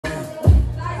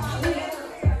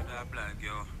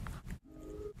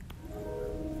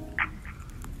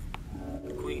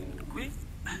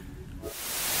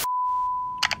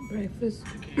breakfast.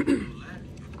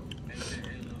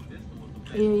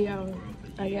 And y'all,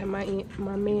 I got my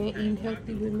man eating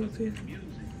healthy with me too.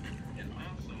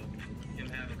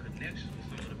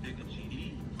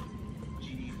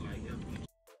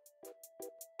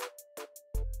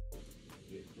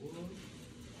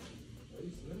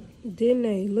 Didn't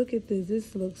they? Look at this.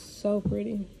 This looks so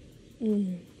pretty.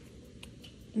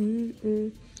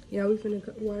 Yeah, we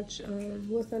finna watch,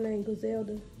 what's her name?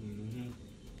 Griselda.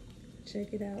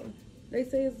 Check it out. They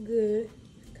say it's good.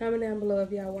 Comment down below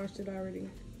if y'all watched it already.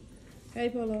 Hey,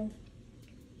 Polo.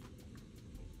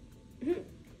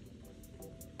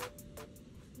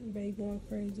 Baby going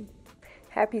crazy.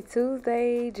 Happy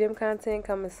Tuesday. Gym content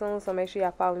coming soon, so make sure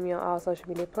y'all follow me on all social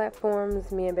media platforms.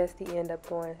 Me and Bestie end up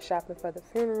going shopping for the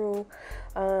funeral.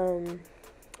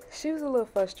 She was a little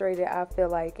frustrated, I feel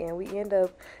like, and we end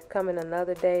up coming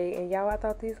another day. And y'all, I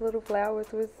thought these little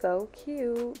flowers were so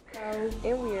cute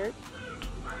and weird.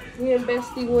 Me and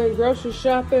Bestie went grocery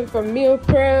shopping for meal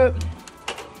prep.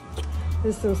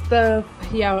 There's some stuff.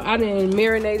 Y'all, I done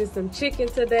marinated some chicken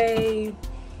today.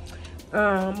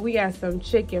 We got some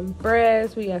chicken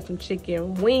breast. We got some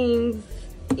chicken wings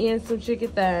and some chicken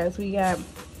thighs. We got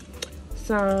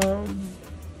some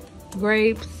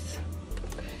grapes,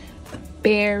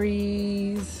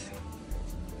 berries.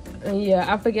 And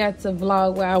yeah, I forgot to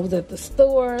vlog while I was at the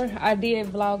store. I did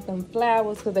vlog them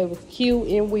flowers because they was cute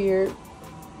and weird.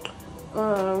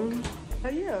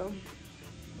 But yeah,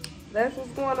 that's what's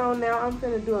going on now. I'm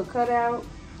finna do a cutout,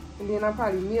 and then I'll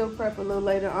probably meal prep a little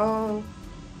later on.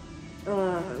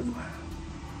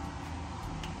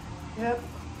 Yep,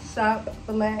 shop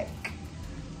black.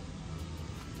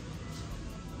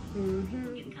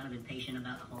 Getting kind of impatient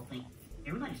about the whole thing.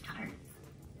 Everybody's tired.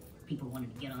 People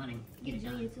wanted to get on and get it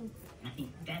done. And I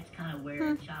think that's kind of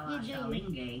where Shaolin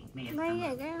may have come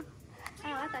up. Girl.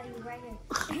 Oh, I thought you was right here.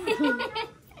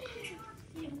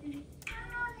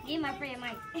 Give my friend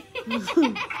Mike.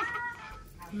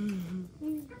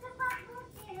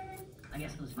 I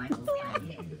guess it was Michael's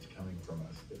idea. That's coming from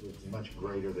us. It was much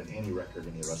greater than any record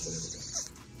any of us had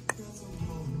ever done.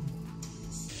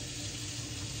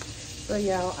 So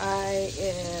y'all, I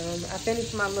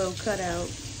finished my little cutout.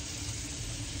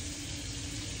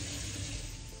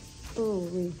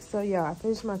 Ooh, so y'all, I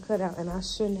finished my cutout, and I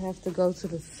shouldn't have to go to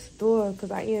the store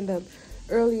because I end up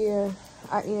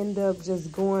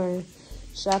just going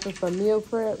shopping for meal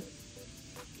prep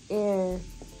and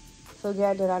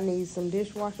forgot that I need some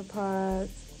dishwasher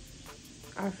pods.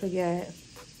 I forgot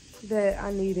that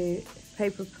I needed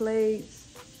paper plates,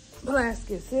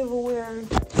 plastic silverware.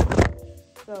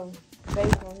 So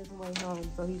Dave's on his way home,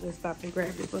 so he just stopped and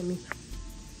grabbed it for me.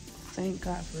 Thank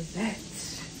God for that.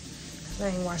 'Cause I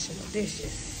ain't washing no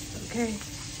dishes, okay?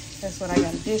 That's what I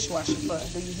got a dishwasher for.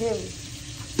 Do you hear me?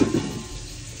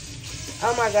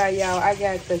 Oh my God, y'all, I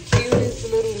got the cutest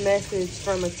little message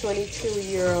from a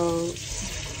 22-year-old.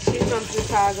 She's from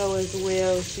Chicago as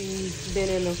well. She's been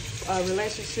in a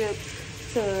relationship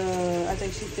I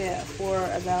think she said for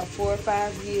about 4 or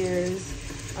 5 years.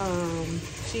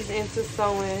 She's into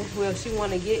sewing. Well, she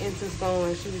want to get into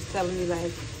sewing. She was telling me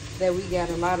like that we got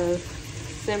a lot of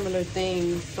similar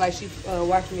things. Like she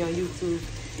watched me on YouTube.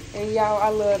 And y'all, I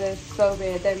love that so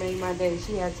bad. That made my day.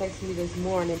 She had texted me this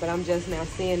morning, but I'm just now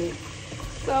seeing it.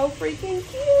 So freaking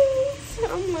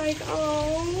cute. I'm like,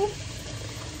 oh.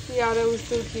 Y'all, that was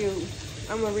so cute.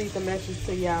 I'm going to read the message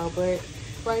to y'all. But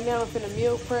right now, I'm finna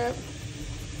meal prep.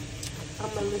 I'm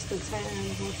going to list the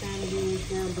times, what time it is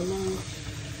down below.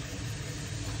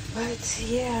 But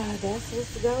yeah, that's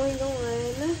what's going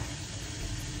on.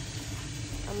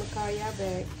 I'm going to call y'all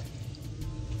back.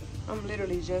 I'm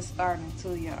literally just starting to,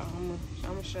 y'all. I'm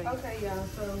gonna show you. Okay, y'all.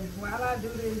 So while I do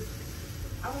this,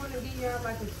 I want to give y'all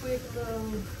like a quick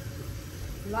little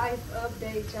life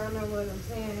update. Y'all know what I'm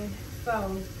saying.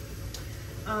 So,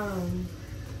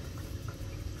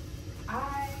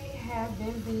 I have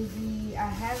been busy. I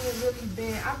haven't really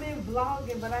been. I've been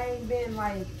vlogging, but I ain't been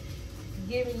like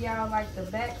giving y'all like the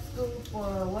back scoop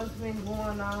for what's been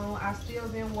going on. I still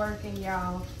been working,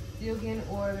 y'all. Still getting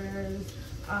orders.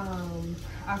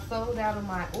 I sold out of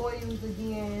my oils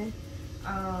again.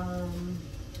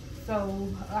 So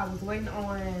I was waiting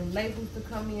on labels to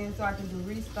come in so I can do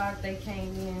restock. They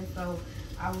came in, so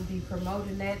I will be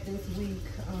promoting that this week.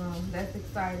 That's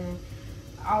exciting.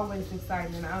 Always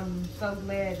exciting. I'm so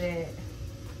glad that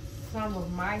some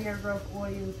of my hair growth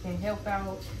oils can help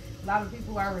out. A lot of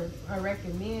people are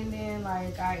recommending,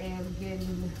 like I am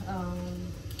getting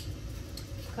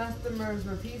customers,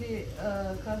 repeated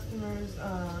customers,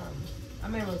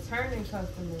 returning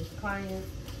customers, clients,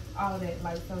 all that.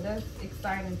 Like, so that's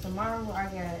exciting. Tomorrow I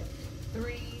got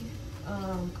 3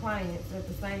 clients at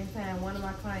the same time. One of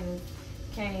my clients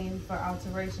came for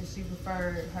alteration. She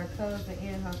referred her cousin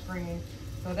and her friend.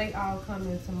 So they all come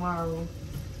in tomorrow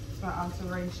for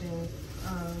alterations.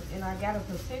 And I got a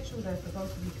potential that's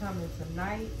supposed to be coming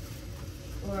tonight.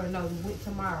 Or no,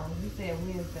 tomorrow. We said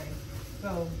Wednesday.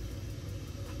 So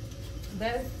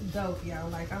that's dope, y'all.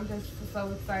 Like, I'm just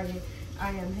so excited.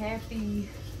 I am happy.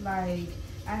 Like,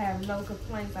 I have no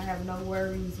complaints. I have no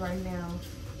worries right now.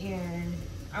 And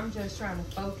I'm just trying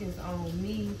to focus on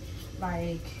me.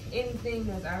 Like, anything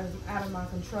that's out of my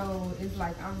control is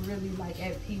like, I'm really like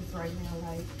at peace right now.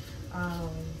 Like,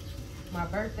 my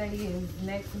birthday is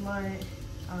next month.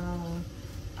 I'm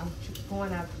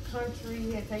going out the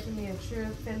country. Had taken me a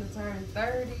trip, finna turn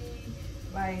 30.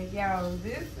 Like, y'all,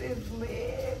 this is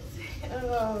lit.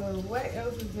 What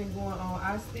else has been going on?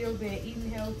 I've still been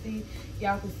eating healthy.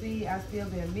 Y'all can see I've still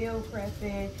been meal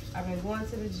prepping. I've been going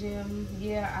to the gym.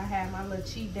 Yeah, I have my little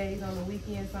cheat days on the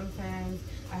weekend sometimes.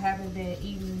 I haven't been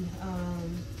eating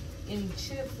any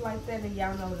chips like that. And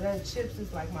y'all know that chips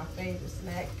is like my favorite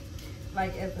snack.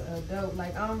 Like, as an adult.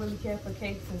 Like, I don't really care for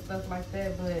cakes and stuff like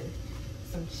that, but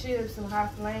some chips, some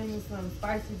hot flames, some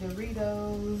spicy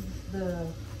Doritos, the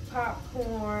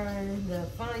popcorn, the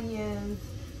Funyuns.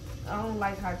 I don't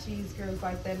like hot cheese curds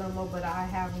like that no more, but I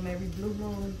have them every blue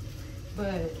moon.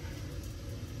 But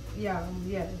yeah,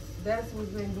 yes, that's what's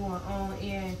been going on.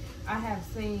 And I have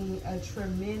seen a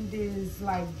tremendous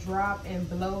like drop in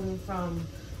bloating from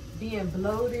being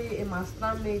bloated in my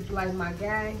stomach. Like, my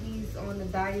guy, he's on the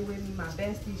diet with me. My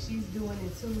bestie, she's doing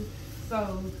it too.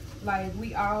 So like,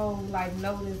 we all like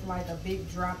notice like a big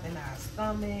drop in our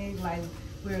stomach. Like,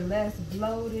 we're less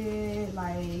bloated,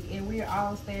 like, and we're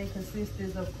all staying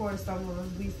consistent. Of course, some of us,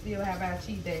 we still have our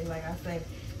cheat days, like I said,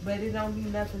 but it don't be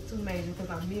nothing too major because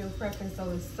I'm meal prepping,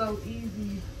 so it's so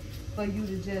easy for you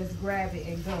to just grab it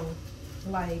and go.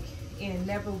 Like, and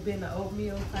never been an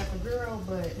oatmeal type of girl,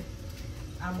 but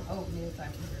I'm an oatmeal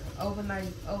type of girl.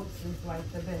 Overnight oats is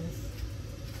like the best.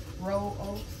 Rolled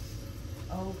oats,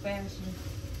 old fashioned,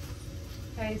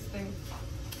 tasty.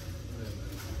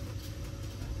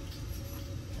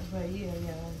 But yeah,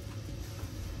 y'all,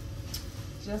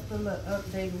 just a little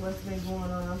update of what's been going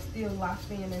on. I'm still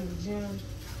locked in the gym,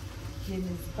 getting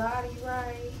his body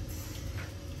right.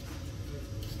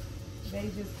 They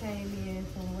just came in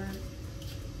from work,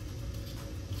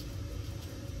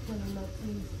 putting up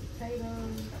these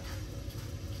potatoes.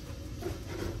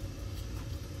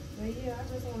 But yeah,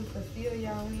 I just wanted to fill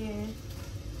y'all in.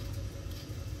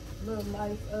 Little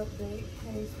life update.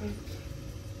 Hey, sweet.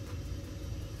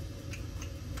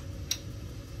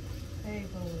 Hey,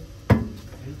 boy.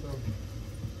 Hey,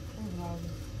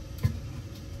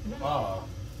 ah,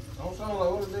 don't sound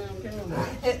like what a damn camera.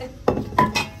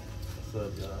 What's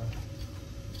up, y'all?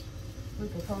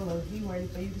 Look at Polo. He waiting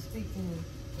for you to speak to him.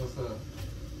 What's up?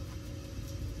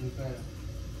 Okay.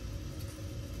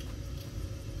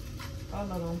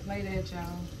 Polo don't play that,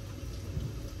 y'all.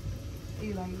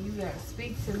 He like, you gotta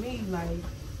speak to me. Like,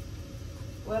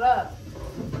 what up?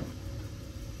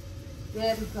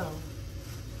 Daddy come.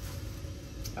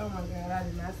 Oh my God, I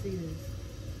did not see this.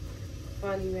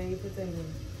 Funny made potato.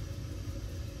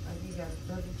 Like, you got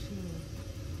double chin.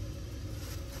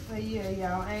 But yeah,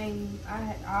 y'all,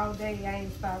 all day I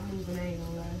ain't stopped moving, I ain't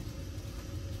gonna lie.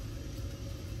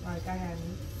 Like, I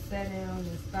haven't sat down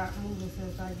and stopped moving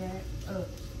since I got up.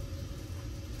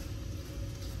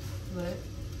 But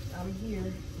I'm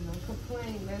here, no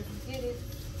complain, let's get it.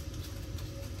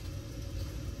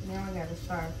 Now I gotta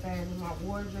start finding my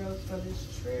wardrobe for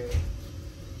this trip.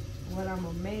 What I'm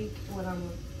gonna make, what I'm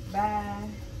gonna buy.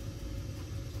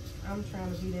 I'm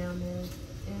trying to be down there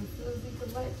in Suzie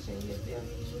collection, you feel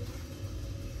me?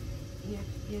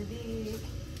 You dig?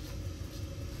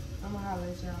 I'm gonna holler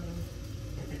at y'all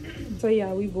though. So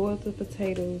y'all, we boiled the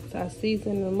potatoes. I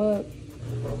seasoned them up.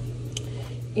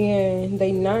 And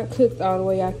they not cooked all the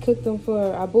way. I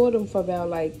boiled them for about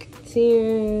like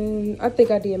 10, I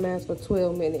think I did mine for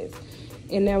 12 minutes.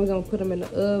 And now we're gonna put them in the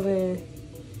oven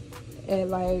at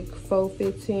like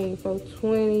 415,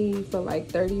 420 for like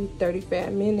 30,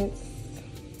 35 minutes.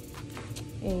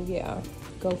 And yeah,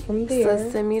 go from there.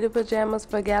 So send me the pajamas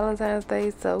for Galentine's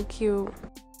Day, so cute.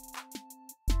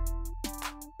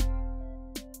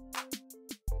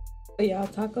 Y'all,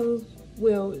 tacos,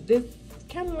 well, this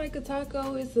kind of like a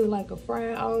taco. It's like a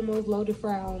fry almost, loaded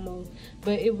fry almost,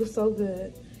 but it was so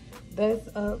good. That's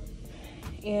up.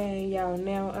 And y'all,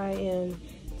 now I am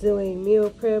doing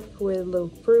meal prep with a little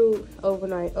fruit,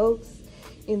 overnight oats,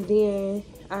 and then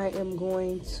I am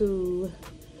going to,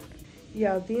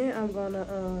 y'all, then I'm gonna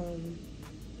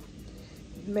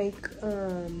make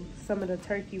some of the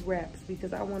turkey wraps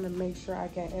because I want to make sure I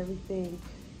got everything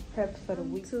prepped for the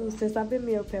week too. Since I've been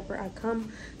meal prepper, I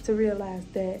come to realize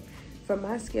that for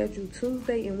my schedule,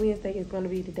 Tuesday and Wednesday is going to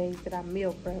be the days that I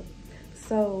meal prep.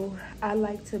 So I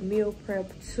like to meal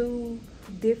prep 2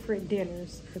 different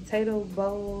dinners. Potato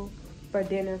bowl for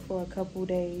dinner for a couple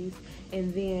days,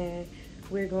 and then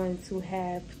we're going to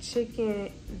have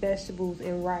chicken, vegetables,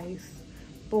 and rice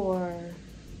for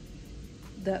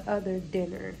the other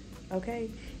dinner, okay?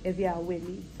 If y'all with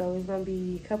me. So it's gonna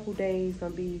be a couple days,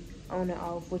 gonna be on and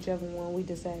off, whichever one we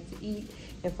decide to eat.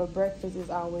 And for breakfast, it's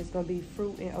always gonna be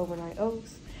fruit and overnight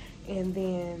oats. And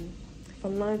then for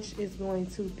lunch, it's going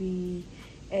to be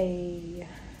a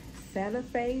Santa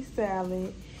Fe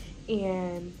salad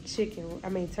and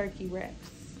turkey wraps.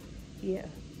 Yeah,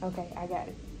 okay, I got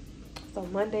it. So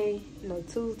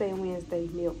Tuesday and Wednesday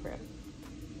meal prep.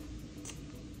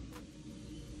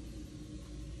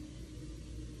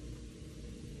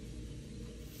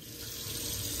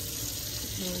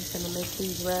 I'm gonna make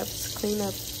these wraps, clean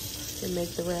up and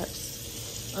make the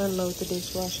wraps, unload the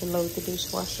dishwasher, load the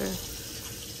dishwasher,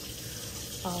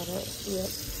 all that. Yep,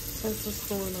 that's what's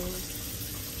going on.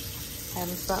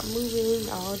 Haven't stopped moving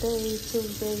all day.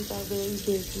 Tuesdays are very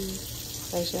busy,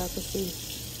 as y'all can see.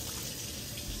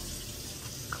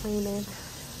 Cleaning.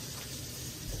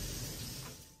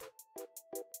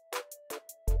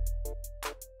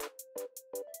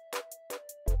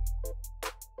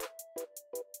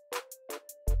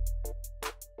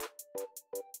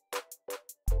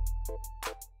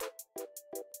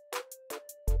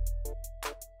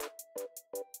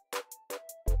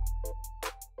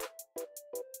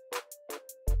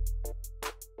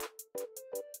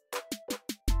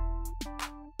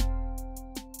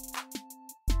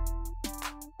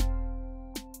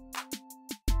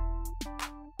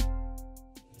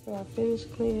 So I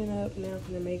finished cleaning up. Now I'm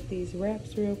gonna make these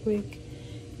wraps real quick,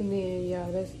 and then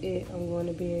y'all, that's it. I'm going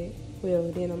to bed.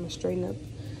 Well, then I'm gonna straighten up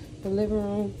the living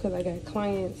room because I got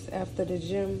clients after the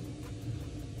gym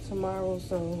tomorrow.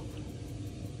 So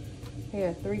I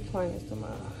got 3 clients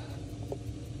tomorrow.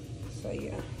 So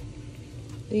yeah,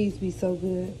 these be so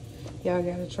good. Y'all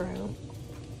gotta try them.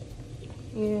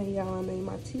 Yeah, y'all, I made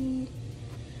my tea.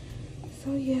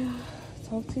 So yeah,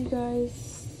 talk to you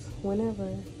guys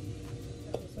whenever.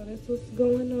 So that's what's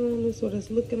going on. That's what it's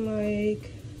looking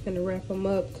like. Gonna wrap them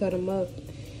up, cut them up,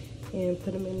 and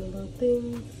put them in the little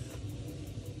things.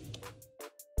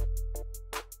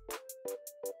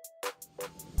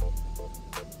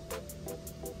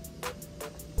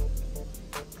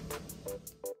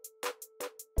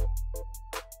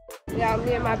 Y'all,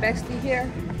 me and my bestie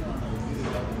here.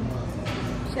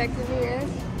 Checking in.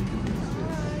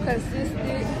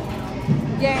 Consistent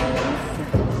games.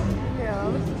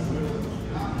 Yeah.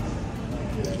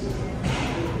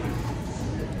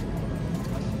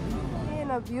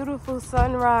 A beautiful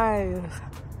sunrise.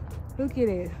 Look at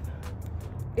it.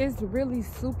 It's really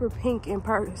super pink in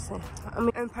person. I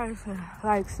mean, in person,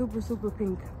 like super, super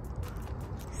pink.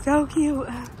 So cute.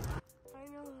 I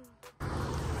know.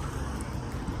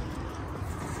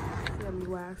 Tell me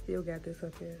why I still got this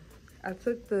up here. I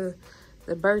took the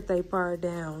birthday part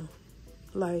down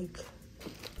like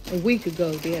a week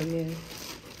ago, damn near.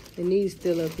 And these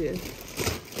still up here.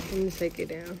 Let me take it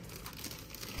down.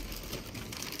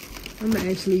 I'm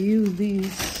gonna actually use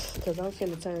these because I'm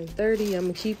finna turn 30. I'm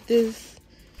gonna keep this,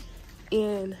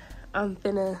 and I'm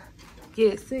finna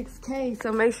get 6K.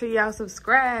 So make sure y'all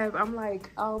subscribe. I'm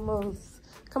like almost,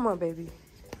 come on, baby.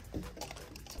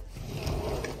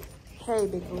 Hey,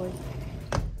 big boy.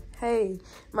 Hey,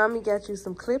 mommy got you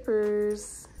some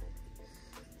clippers.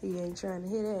 He ain't trying to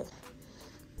hear that.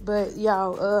 But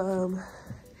y'all,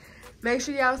 make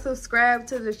sure y'all subscribe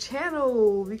to the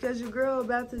channel because your girl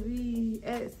about to be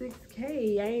at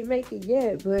 6K. I ain't make it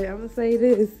yet, but I'm gonna say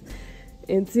this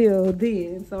until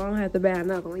then, so I don't have to buy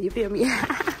another one. You feel me?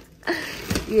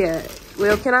 Yeah.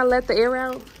 Well, can I let the air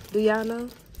out? Do y'all know?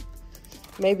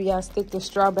 Maybe I'll stick the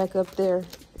straw back up there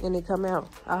and it come out.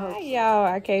 I hope. Hey, y'all,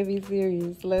 I can't be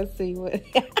serious. Let's see what.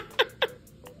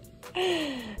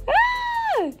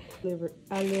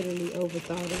 I literally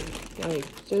overthought it.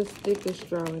 Like, just stick a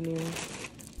straw in there.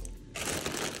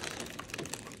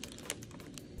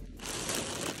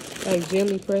 Like,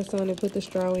 gently press on it, put the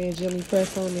straw in, gently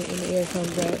press on it, and the air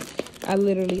comes out. I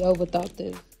literally overthought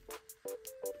this.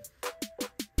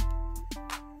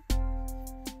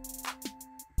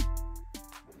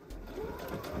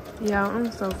 Y'all,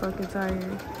 I'm so fucking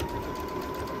tired.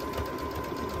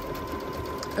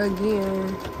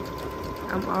 Again,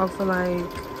 I'm off for like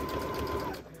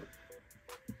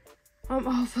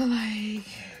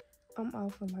I'm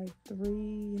off for like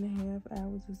 3.5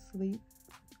 hours of sleep,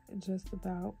 just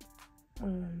about.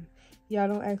 Y'all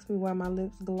don't ask me why my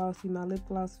lips glossy. My lip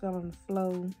gloss fell on the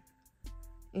floor,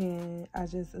 and I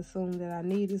just assumed that I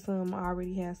needed some. I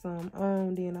already had some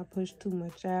on, then I pushed too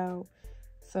much out.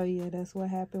 So yeah, that's what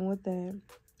happened with that.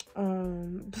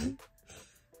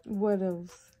 What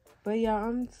else? But y'all,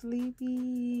 I'm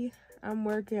sleepy. I'm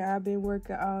working. I've been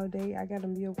working all day. I got a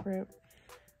meal prep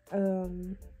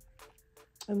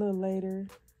a little later,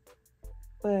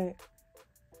 but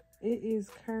it is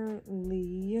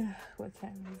currently, what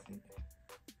time is it?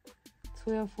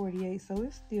 12:48, so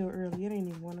it's still early. It ain't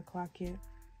even 1 o'clock yet.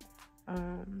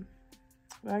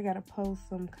 But I gotta post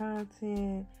some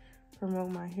content,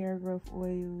 promote my hair growth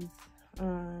oils.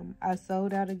 I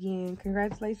sold out again.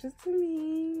 Congratulations to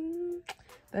me.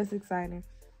 That's exciting.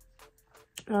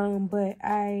 But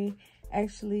I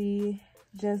actually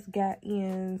just got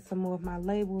in some more of my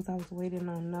labels. I was waiting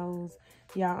on those.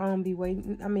 Y'all, I don't be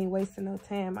wasting no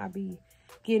time. I be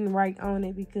getting right on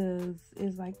it because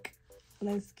it's like,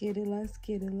 let's get it, let's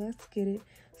get it, let's get it.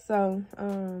 So,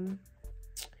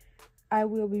 I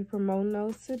will be promoting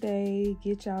those today.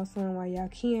 Get y'all some while y'all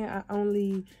can. I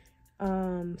only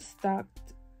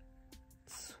stocked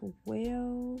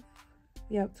 12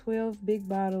 big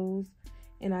bottles,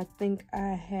 and I think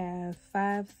I have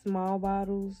 5 small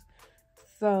bottles.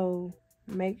 So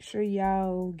make sure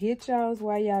y'all get y'all's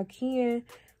while y'all can.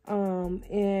 And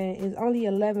it's only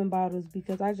 11 bottles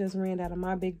because I just ran out of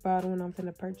my big bottle and I'm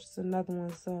finna purchase another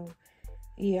one. So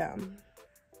yeah,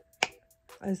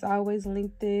 it's always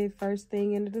linked there, first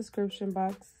thing in the description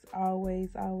box. Always.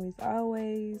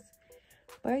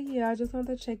 But yeah, I just want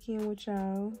to check in with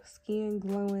y'all. Skin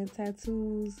glowing,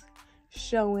 tattoos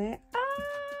showing.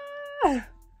 I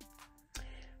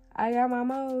got my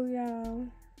moles, y'all.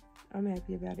 I'm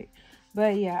happy about it.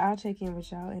 But yeah, I'll check in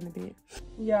with y'all in a bit.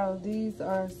 Y'all, these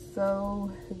are so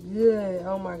good.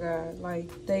 Oh my God.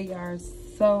 Like, they are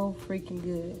so freaking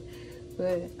good.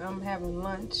 But I'm having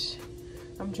lunch.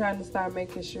 I'm trying to start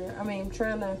making sure, I'm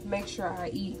trying to make sure I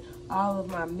eat all of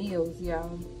my meals,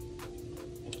 y'all.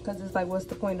 Because it's like, what's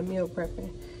the point of meal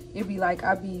prepping? It'd be like,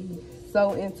 I be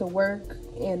so into work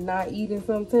and not eating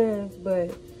sometimes,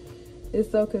 but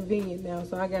it's so convenient now.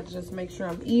 So I got to just make sure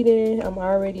I'm eating. I'm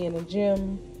already in the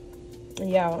gym.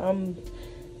 Y'all, I'm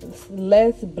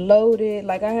less bloated.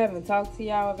 Like, I haven't talked to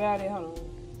y'all about it. Hold on.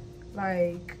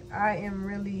 Like,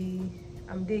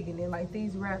 I'm digging it. Like,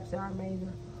 these wraps are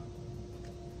amazing.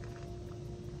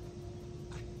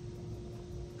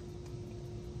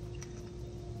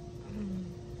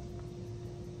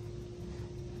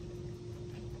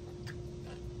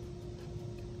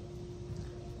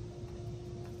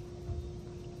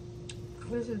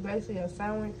 This is basically a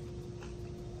sandwich.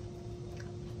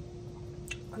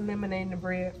 Eliminating the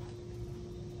bread.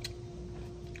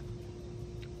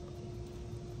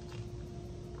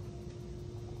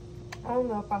 I don't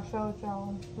know if I showed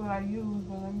y'all what I use,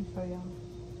 but let me show y'all.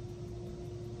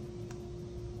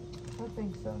 I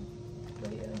think so.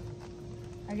 But yeah,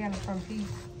 I got it from Peace.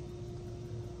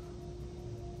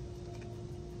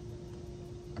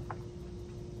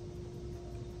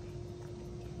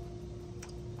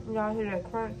 Y'all hear that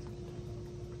crunch?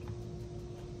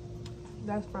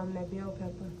 That's from that bell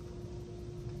pepper.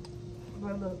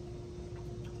 But look.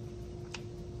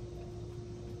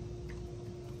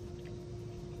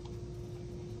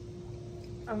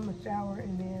 I'm gonna shower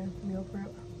and then meal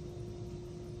prep.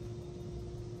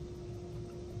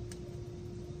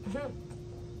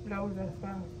 That was just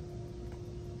fine.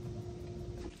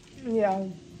 Yeah,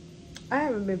 I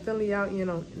haven't been filling out,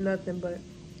 nothing, but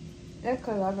that's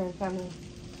because I've been kind of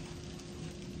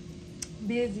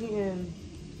busy and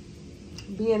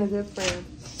being a good friend.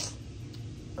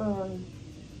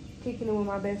 Kicking it with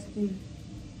my bestie.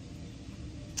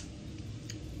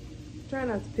 Try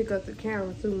not to pick up the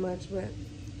camera too much, but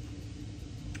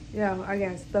yeah, I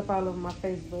got stuff all over my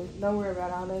face, but don't worry about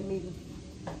all that neither.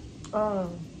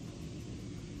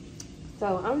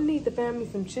 So I'm gonna need to find me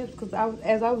some chips because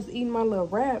as I was eating my little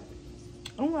wrap,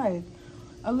 I'm like,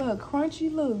 a little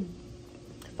crunchy, little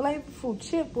flavorful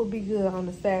chip would be good on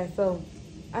the side. So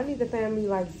I need to find me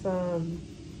like some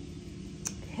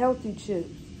healthy chips.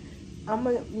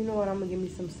 You know what, I'm gonna give me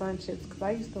some sun chips because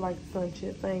I used to like the sun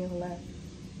chips. I ain't gonna lie.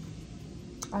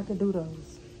 I could do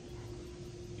those.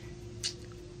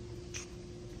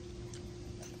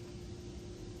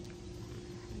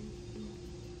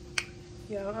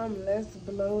 Y'all, I'm less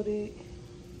bloated.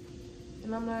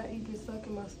 And I'm not even stuck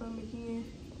in my stomach again.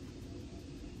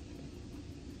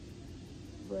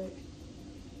 But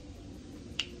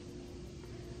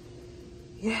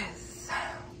yes.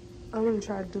 I'm gonna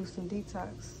try to do some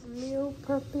detox meal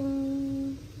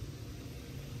prepping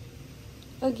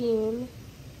again.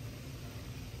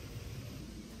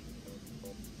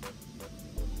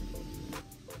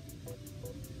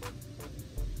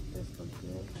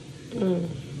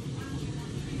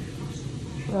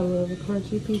 I love a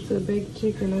crunchy pizza, baked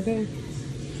chicken, okay?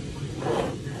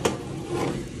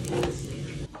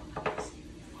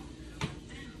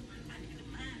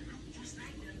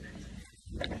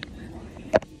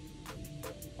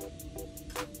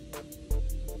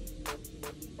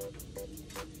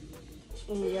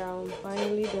 And y'all, I'm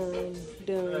finally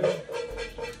done.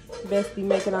 Bestie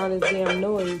making all this damn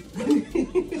noise.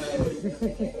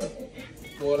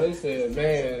 Boy, they said,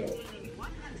 man.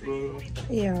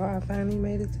 Y'all, I finally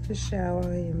made it to the shower.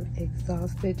 I am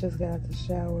exhausted. Just got out the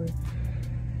shower.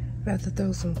 About to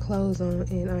throw some clothes on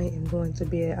and I am going to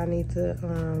bed. I need to,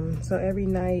 so every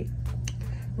night,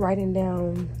 writing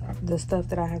down the stuff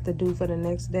that I have to do for the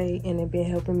next day, and it been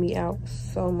helping me out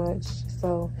so much.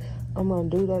 So I'm gonna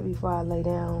do that before I lay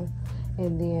down,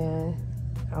 and then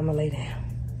I'm gonna lay down.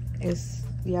 It's,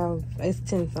 y'all, it's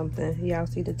 10 something. Y'all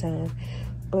see the time.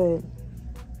 But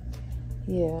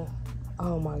yeah,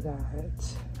 oh my God.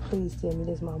 Please tell me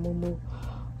this my moo-moo.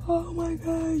 Oh my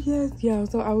God, yes, y'all.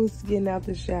 So I was getting out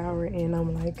the shower and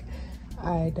I'm like,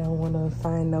 I don't wanna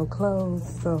find no clothes.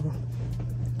 So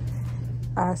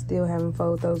I still haven't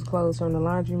folded those clothes from the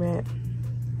laundromat.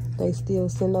 They still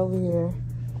sitting over here.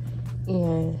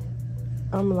 And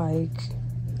I'm like,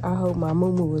 I hope my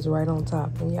moo-moo is right on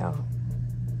top. And y'all,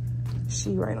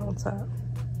 she right on top.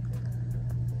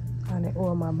 I done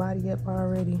oiled my body up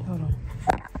already. Hold on.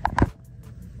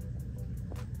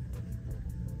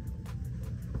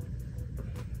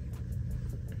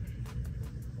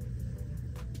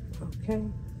 Okay.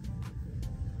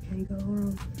 Can't go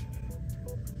wrong.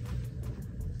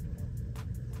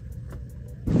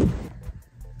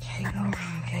 Can't go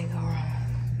wrong. Can't go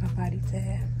wrong. My body's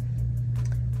sad.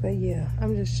 But yeah,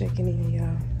 I'm just checking in,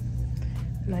 y'all.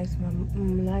 Nice little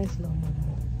moo-moo.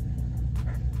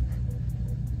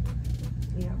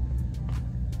 Yeah.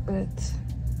 But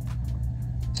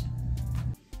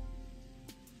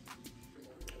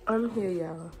I'm here,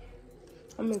 y'all.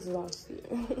 I'm exhausted.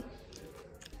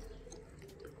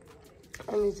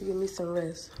 I need to give me some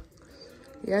rest.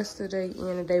 Yesterday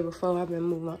and the day before, I've been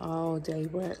moving all day,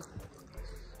 but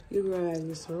you're gonna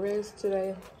get some rest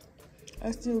today.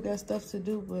 I still got stuff to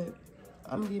do, but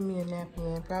I'm giving me a nap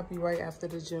in, probably right after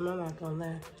the gym. I'm not gonna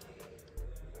lie.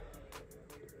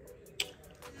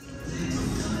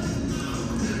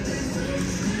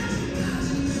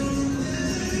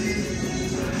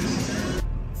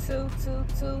 Two,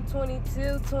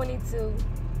 22.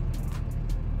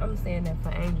 I'm saying that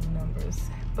for angel numbers.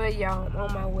 But y'all, I'm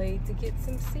on my way to get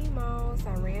some sea moss.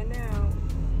 I ran out.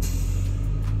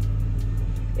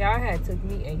 Y'all, I had took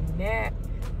me a nap.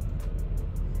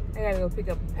 I gotta go pick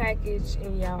up a package,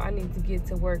 and y'all, I need to get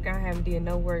to work. I haven't did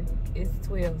no work. It's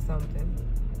 12 something.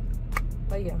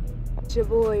 But yeah, it's your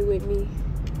boy with me.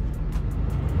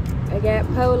 I got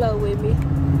Polo with me.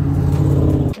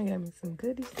 I got me some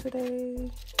goodies today.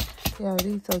 Y'all,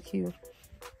 these so cute.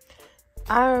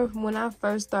 When I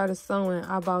first started sewing,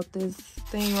 I bought this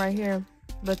thing right here,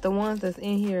 but the ones that's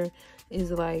in here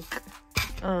is like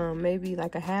maybe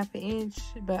like a ½ inch,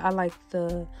 but I like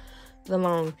the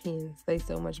long pins. They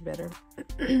so much better.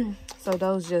 So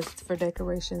those just for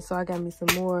decoration. So I got me some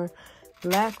more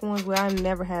black ones. Well, I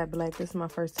never had black. This is my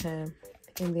first time.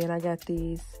 And then I got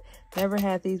these. Never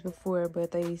had these before,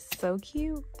 but they so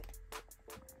cute.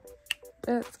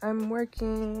 But I'm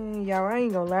working. Y'all, I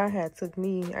ain't gonna lie, I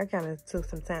kind of took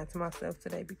some time to myself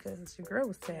today because your girl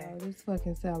was sad. This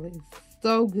fucking salad is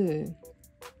so good.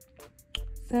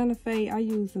 Santa Fe, I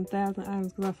used some Thousand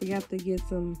Islands because I forgot to get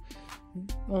some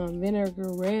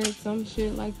vinegar red, some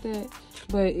shit like that.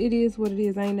 But it is what it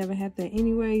is. I ain't never had that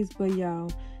anyways. But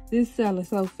y'all, this salad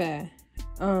so fat.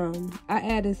 I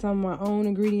added some of my own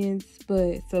ingredients,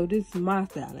 but so this is my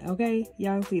salad, okay?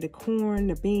 Y'all see the corn,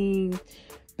 the beans,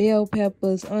 bell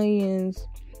peppers, onions,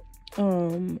 a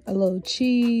little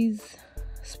cheese,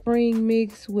 spring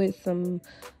mix with some,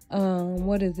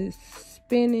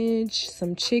 spinach,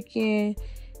 some chicken,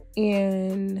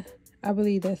 and I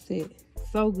believe that's it.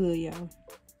 So good, y'all.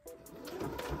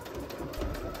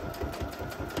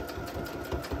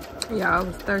 Y'all, I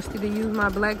was thirsty to use my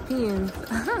black pens.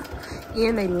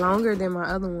 And they longer than my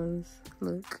other ones.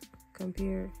 Look,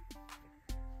 compare.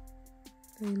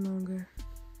 They longer.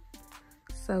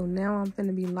 So now I'm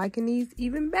finna be liking these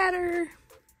even better.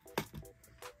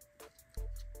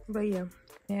 But yeah,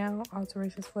 now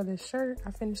alterations for this shirt.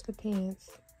 I finished the pants.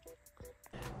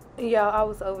 Y'all, I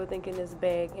was overthinking this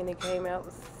bag and it came out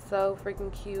so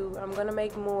freaking cute. I'm gonna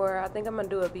make more. I think I'm gonna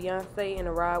do a Beyonce and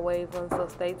a Rod Wave one, so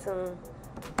stay tuned.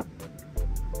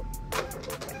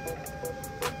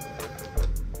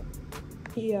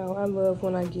 Yo, I love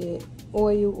when I get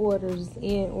oil orders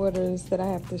and orders that I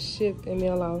have to ship and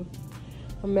mail off.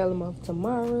 I'll mail them off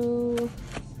tomorrow.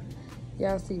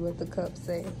 Y'all see what the cups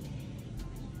say.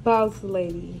 Boss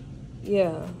lady.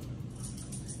 Yeah.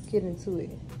 Get into it.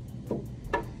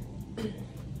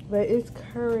 But it's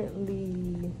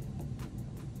currently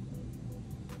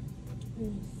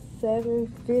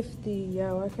 7:50.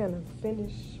 Yo, I kind of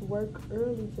finished work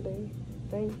early today.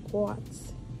 Thank God.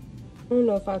 I don't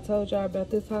know if I told y'all about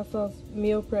this hot sauce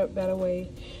meal prep, by the way,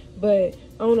 but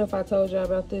I don't know if I told y'all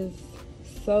about this.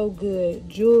 So good.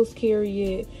 Jules carry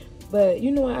it, but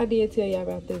you know what, I did tell y'all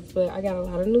about this, but I got a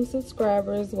lot of new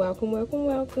subscribers. Welcome, welcome,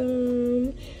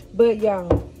 welcome. But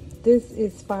y'all, this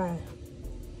is fine.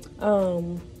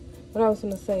 What I was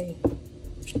gonna say,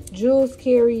 Jules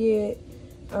carry it,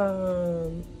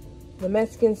 the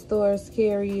Mexican stores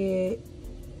carry it.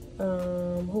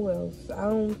 Who else? I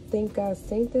don't think I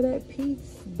synced to that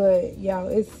piece, but y'all,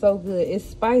 it's so good. It's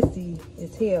spicy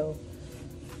as hell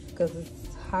because it's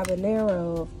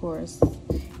habanero, of course.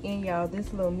 And y'all,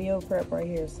 this little meal prep right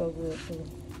here is so good too.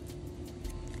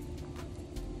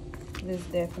 This is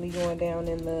definitely going down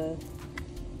in the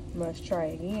must try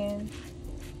again.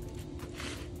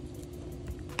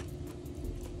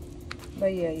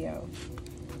 But yeah, y'all.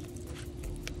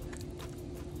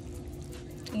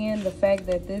 And the fact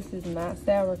that this is not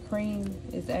sour cream,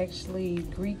 it's actually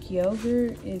Greek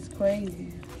yogurt, is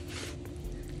crazy.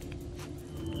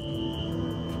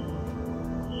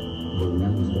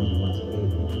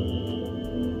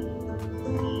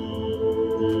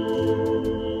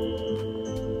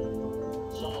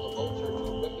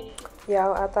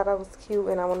 Y'all, I thought I was cute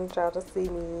and I wanted y'all to see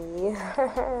me.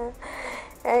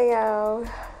 Hey y'all,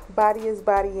 body is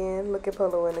bodying. Look at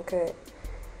Polo in the cut.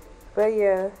 But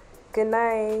yeah. Good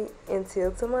night,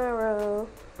 until tomorrow.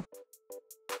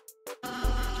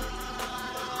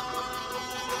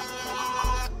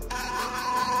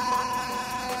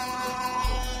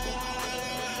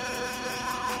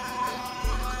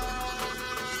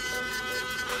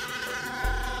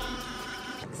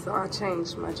 So I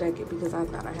changed my jacket because I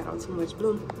thought I had on too much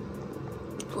blue.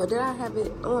 Or did I have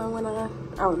it on when I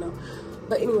don't know.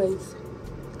 But anyways,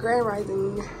 Grand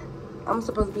Rising. I'm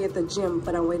supposed to be at the gym,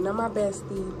 but I'm waiting on my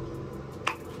bestie.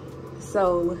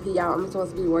 So, y'all, I'm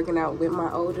supposed to be working out with my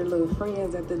older little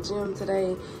friends at the gym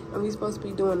today. And we supposed to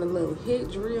be doing a little hit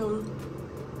drill.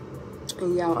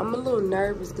 And, y'all, I'm a little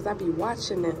nervous because I be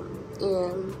watching them.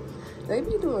 And they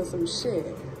be doing some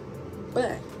shit.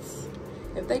 But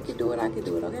if they could do it, I could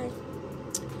do it, okay?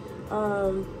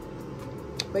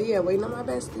 But, yeah, waiting on my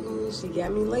bestie. She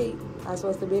got me late. I was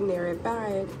supposed to be in there at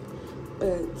 5. But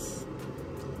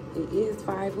it is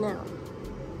 5 now,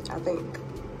 I think.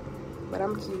 But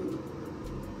I'm cute.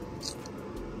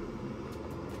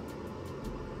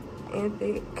 And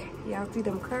thick. Y'all see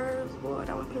them curves? Boy,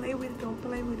 don't play with it, don't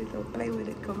play with it, don't play with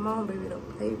it. Come on, baby,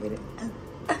 don't play with it.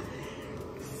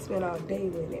 Spent all day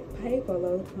with it. Hey,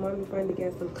 Polo. Mommy finally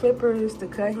got some clippers to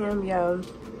cut him, y'all.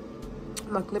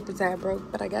 My clippers had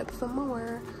broke, but I got some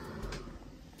more.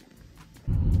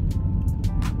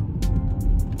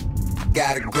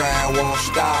 Gotta grind, won't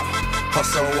stop.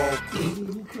 Hustle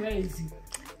won't. Crazy.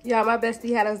 Yeah, my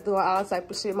bestie had us doing all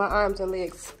type of shit. My arms and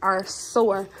legs are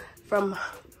sore from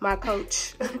my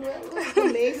coach.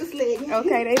 Legs is legging.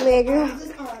 Okay, they legging.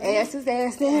 Ass is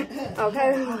assing.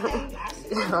 Okay.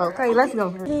 Okay, let's go.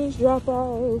 Let's drop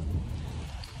off.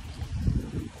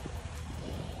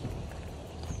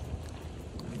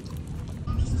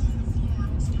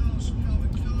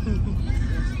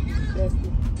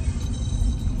 Bestie.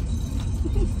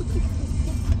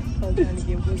 I'm trying to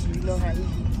get with you. You know how he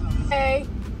is. Hey.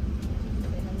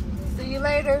 See you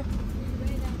later.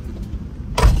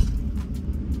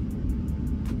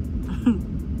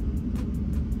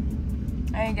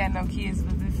 I ain't got no kids,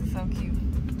 but this is so cute.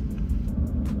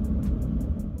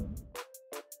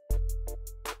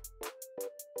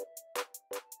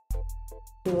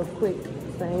 Do a quick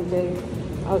same day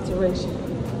alteration.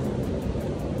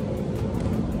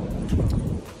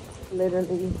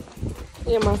 Literally,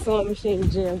 yeah, my sewing machine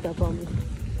jammed up on me.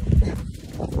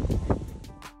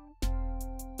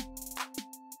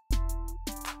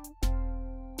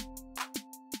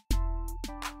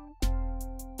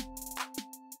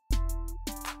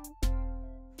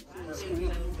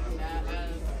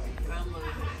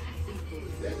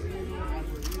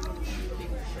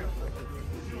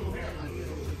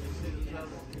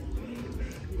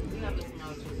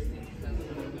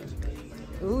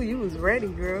 Ooh, you was ready,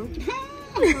 girl.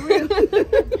 for real.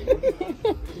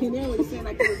 You know what you saying?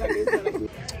 Like,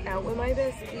 Out with my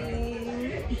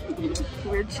bestie.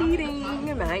 We're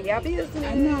cheating. Mind your business.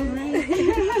 I know, right?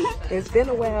 It's been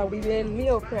a while. We've been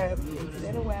meal prep. It's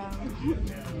been a while.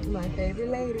 My favorite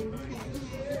lady.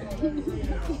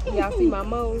 Y'all see my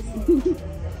moles?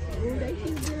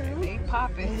 They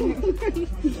popping.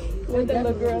 What that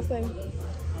little girl say?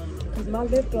 It's my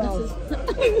lip gloss.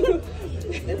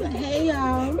 It's like, hey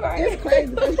y'all. Right. It's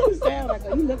crazy because you sound like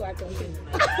her. You look like her.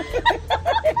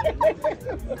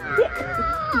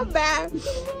 Bye.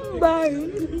 Bye.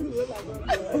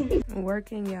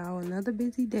 Working, y'all. Another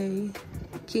busy day.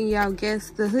 Can y'all guess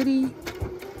the hoodie?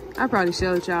 I probably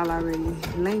showed y'all already.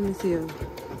 Lame as hell.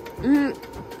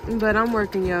 But I'm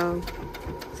working, y'all.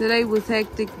 Today was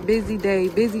hectic, busy day,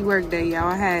 busy work day, y'all.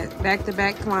 I had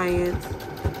back-to-back clients.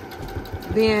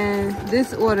 Then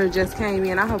this order just came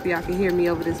in. I hope y'all can hear me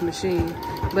over this machine.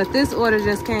 But this order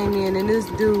just came in and it's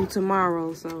due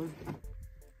tomorrow. So,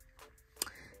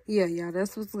 yeah, y'all,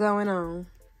 that's what's going on.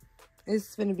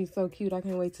 It's gonna be so cute. I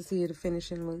can't wait to see the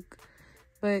finishing look.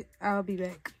 But I'll be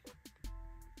back.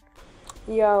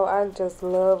 Yo, I just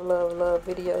love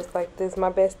videos like this.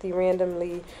 My bestie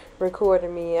randomly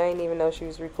recorded me. I didn't even know she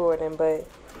was recording, but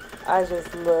I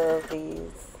just love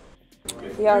these.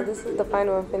 Y'all, this is the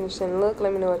final and finishing look.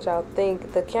 Let me know what y'all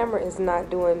think. The camera is not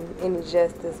doing any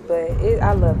justice, but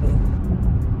I love it.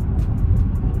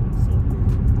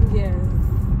 Yes.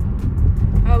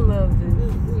 I love this.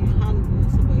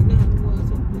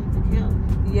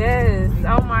 Yes.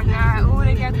 Oh my God. Oh,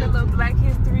 they got the little Black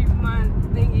History Month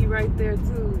thingy right there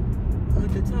too.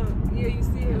 At the top. Yeah, you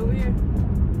see it over here?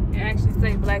 It actually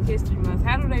say Black History Month.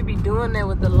 How do they be doing that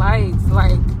with the lights?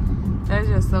 Like, that's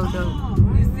just so dope. Oh,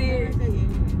 you see it?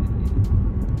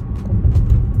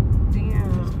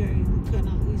 Damn. That's crazy. Cut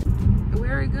out these.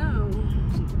 Where it go?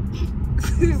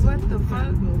 What the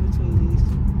fuck?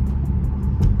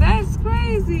 That's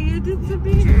crazy. It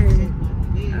disappeared.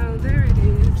 Oh, there it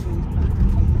is.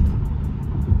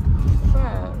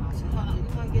 Fuck.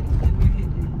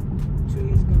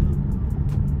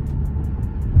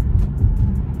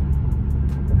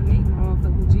 I need my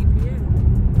motherfucking GPS.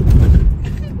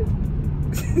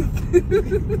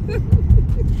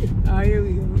 Oh, here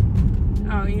we go.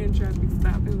 Oh, in traffic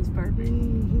stop. It was perfect.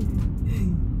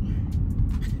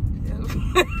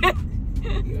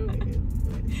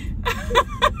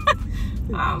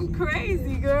 I'm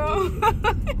crazy, girl.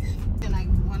 And like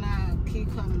when I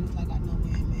keep coming, it's like I know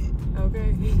where I'm at. Okay.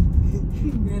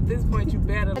 At this point, you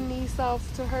better. My niece off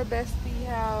to her bestie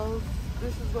house.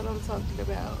 This is what I'm talking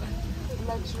about.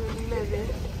 Luxury living.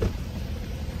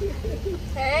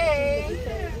 Hey.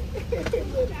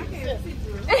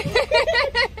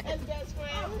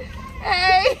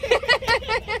 Hey.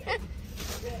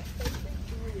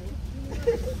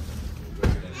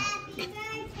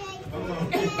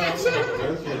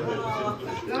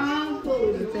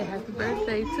 Say happy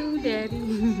birthday to Daddy.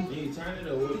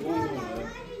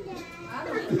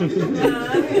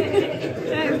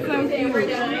 That's so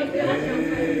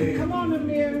cute. Come on,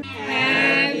 Amir.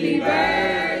 Happy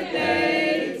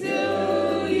birthday to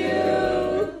you.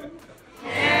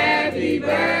 Happy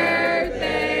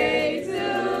birthday to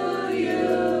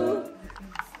you.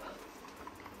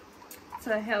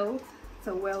 To health,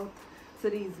 to wealth, to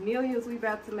these millions we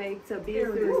about to make, to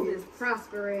business is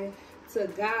prospering, to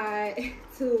God,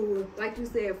 to, like you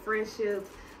said, friendships,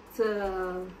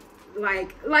 to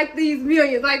like these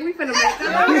millions, like we finna make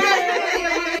them.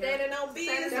 Standing on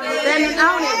business. Standing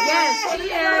on it, yes,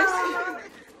 yes.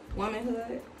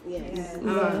 Womanhood. Yes.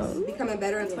 Becoming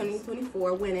better in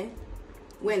 2024.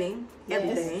 Winning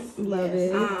everything. Love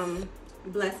it.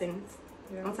 Blessings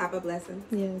on top of blessings.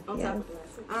 Yes. On top of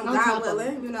blessings. God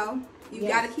willing, you know, you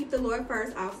got to keep the Lord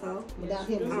first also. Without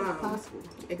him, it's not possible.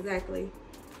 Exactly.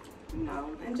 You know,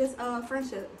 and just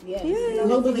friendship. Yes. You know,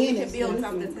 hopefully we can build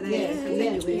something today. Yes,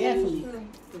 definitely.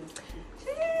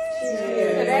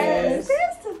 Cheers.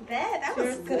 Cheers to that. That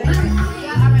was good.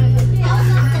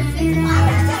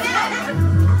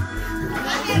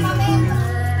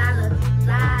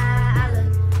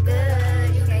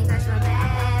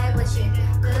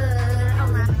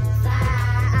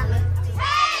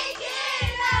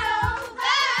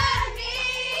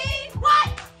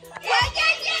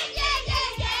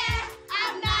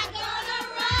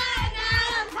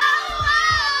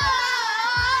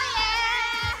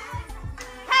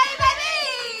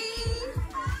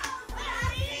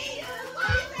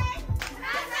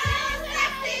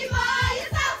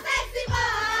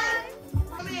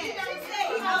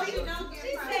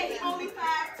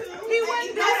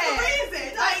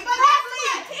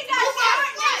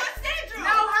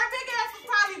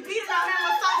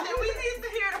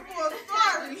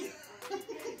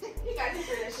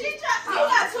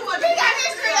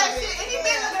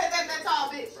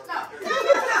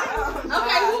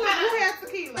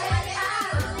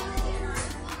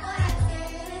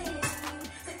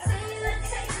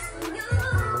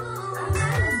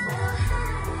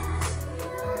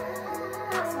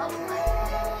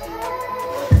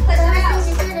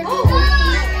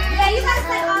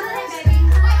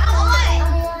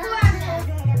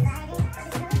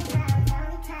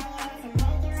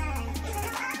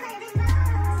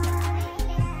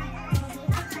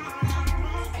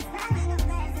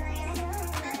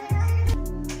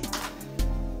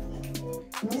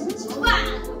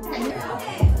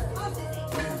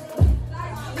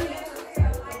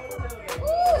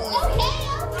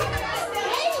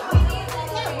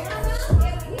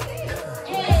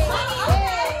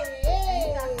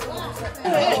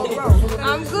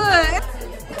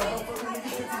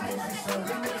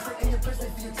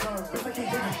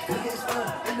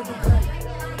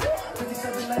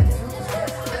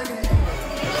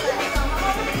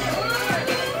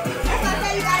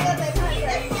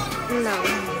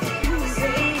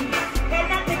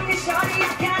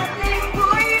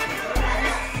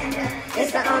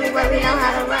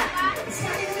 how to rap.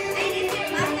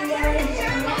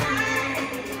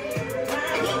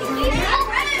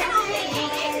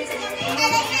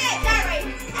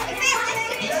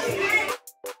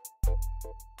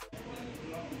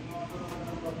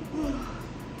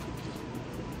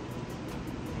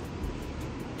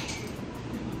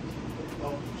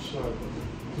 Oh, sorry.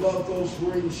 Love those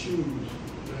green shoes.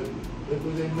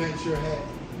 When they match your hat.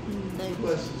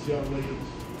 Blessings, young ladies.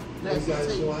 Hey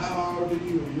guys, so how old are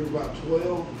you? You're about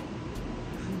 12?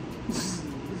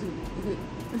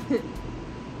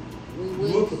 You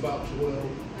look about 12.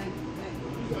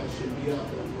 You guys should be out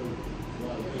there with a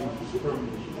lot of dangerous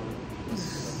criminals.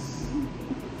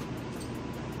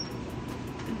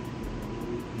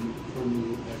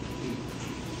 Criminal activity.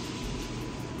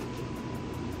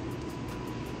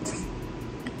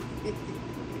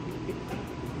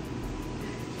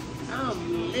 I'm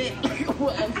lit.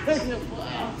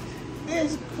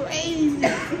 It's crazy.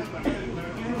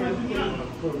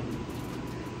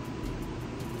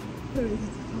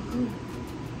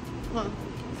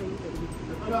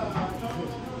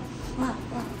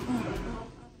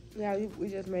 Yeah, we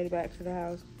just made it back to the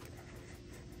house.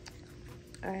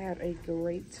 I had a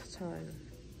great time.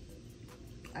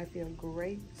 I feel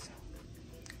great.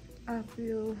 I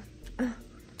feel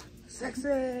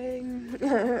sexy.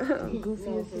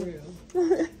 Goofy as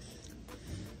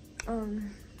hell.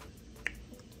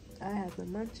 I had some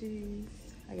munchies.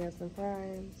 I got some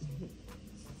fries.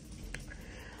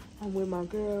 I'm with my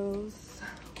girls.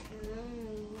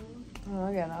 Oh,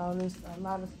 I got a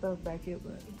lot of stuff back here,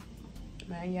 but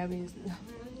man, y'all business.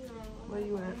 Where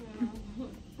you at?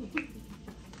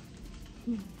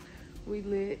 We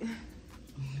lit.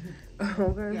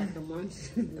 Okay. Got the munch.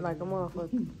 Like a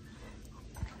motherfucker.